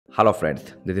Hello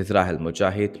friends, this is Rahel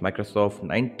Mujahid, Microsoft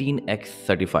 19x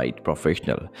certified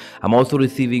professional. I'm also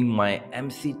receiving my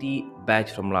MCT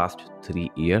badge from last 3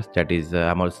 years. That is,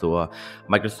 I'm also a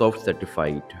Microsoft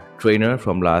certified trainer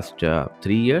from last 3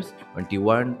 years,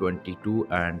 21, 22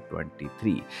 and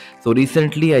 23. So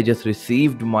recently I just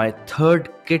received my third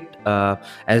kit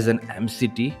as an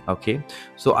MCT. Okay,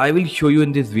 so I will show you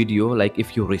in this video, like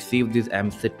if you receive this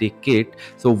MCT kit,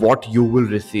 so what you will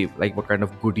receive, like what kind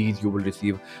of goodies you will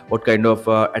receive, what kind of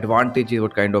advantages,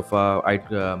 what kind of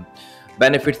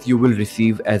benefits you will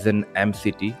receive as an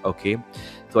MCT. Okay,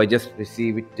 so I just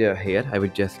receive it here. I will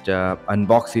just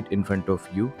unbox it in front of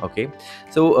you. Okay,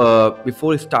 so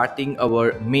before starting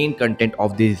our main content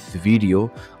of this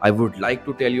video, I would like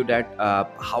to tell you that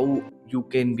how you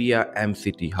can be a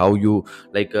MCT, how you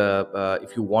like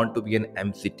if you want to be an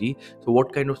MCT, so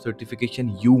what kind of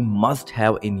certification you must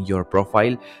have in your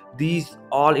profile. These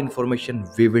all information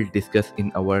we will discuss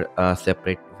in our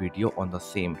separate video on the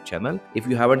same channel. If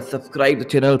you haven't subscribed the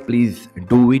channel, please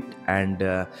do it,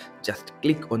 and just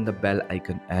click on the bell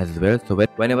icon as well, so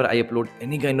whenever I upload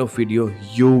any kind of video,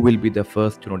 you will be the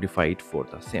first to notified for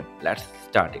the same. Let's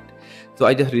start it. So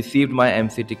I just received my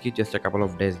MCT kit just a couple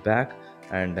of days back,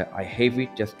 and I have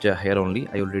it just here only.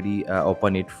 I already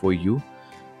open it for you.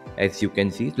 As you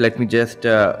can see, let me just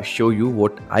show you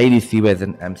what I receive as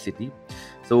an MCT.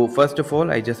 So first of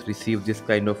all, I just received this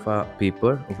kind of a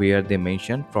paper where they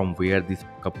mention from where this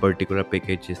particular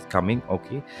package is coming.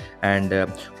 Okay, and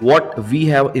what we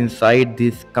have inside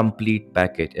this complete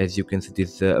package, as you can see,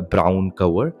 this brown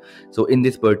cover. So in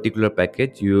this particular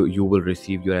package, you will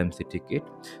receive your MCT kit.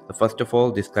 So first of all,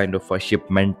 this kind of a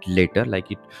shipment letter,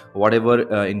 like it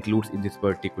whatever includes in this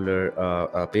particular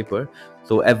paper,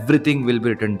 so everything will be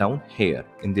written down here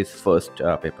in this first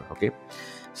paper. Okay,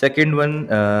 second one,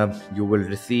 you will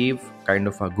receive kind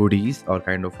of a goodies, or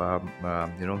kind of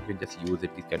you can just use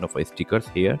it, these kind of stickers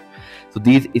here. So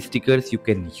these stickers you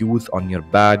can use on your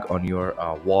bag, on your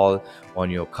wall, on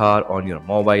your car, on your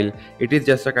mobile. It is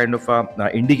just a kind of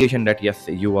indication that yes,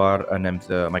 you are an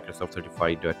Microsoft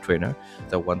certified trainer.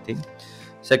 So one thing.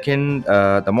 Second,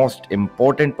 the most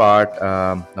important part,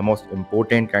 the most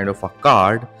important kind of a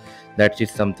card, that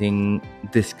is something,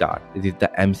 this card. This is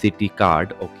the MCT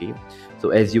card. Okay, so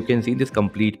as you can see, this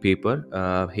complete paper,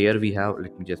 here we have,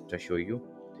 let me just show you,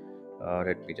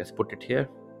 let me just put it here.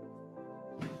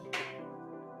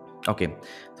 Okay,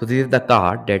 so this is the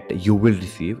card that you will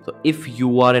receive. So if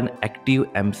you are an active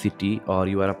MCT, or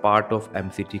you are a part of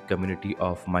MCT community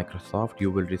of Microsoft, you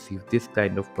will receive this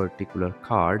kind of particular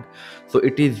card. So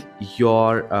it is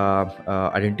your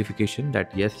identification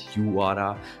that yes, you are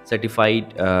a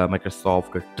certified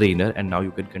Microsoft trainer, and now you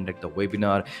can conduct the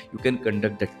webinar, you can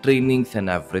conduct the trainings and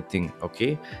everything.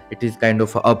 Okay, it is kind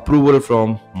of a approval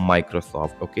from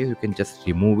Microsoft. Okay, you can just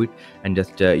remove it and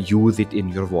just use it in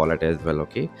your wallet as well.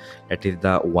 Okay, that is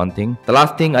the one thing. The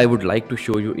last thing I would like to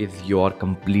show you is your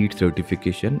complete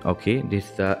certification. Okay,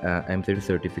 this MCT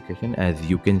certification, as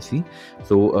you can see.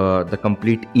 So the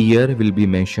complete year will be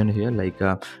mentioned here, like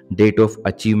date of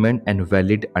achievement and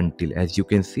valid until, as you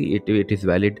can see, it is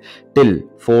valid till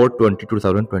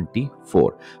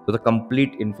 4/20/2024. So the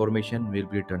complete information will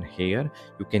be written here.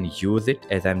 You can use it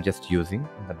as I'm just using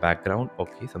in the background.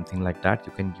 Okay, something like that.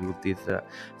 You can use this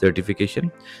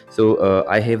certification. So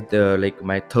I have the like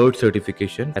my third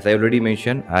certification. As I already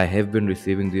mentioned, I have been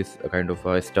receiving this kind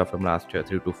of stuff from last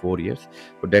 3 to 4 years.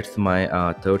 So that's my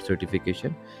third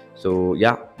certification. So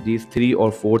yeah, these 3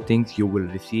 or 4 things you will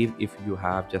receive if you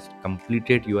have just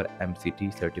completed your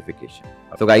MCT certification.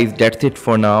 So guys, that's it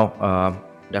for now.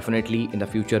 Definitely in the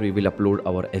future we will upload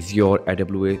our Azure,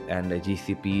 AWS and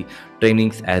GCP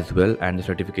trainings as well, and the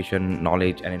certification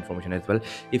knowledge and information as well.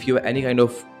 If you have any kind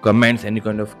of comments, any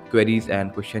kind of queries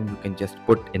and question, you can just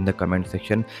put in the comment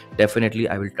section. Definitely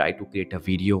I will try to create a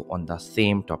video on the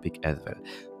same topic as well.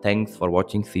 Thanks for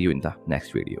watching. See you in the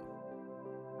next video.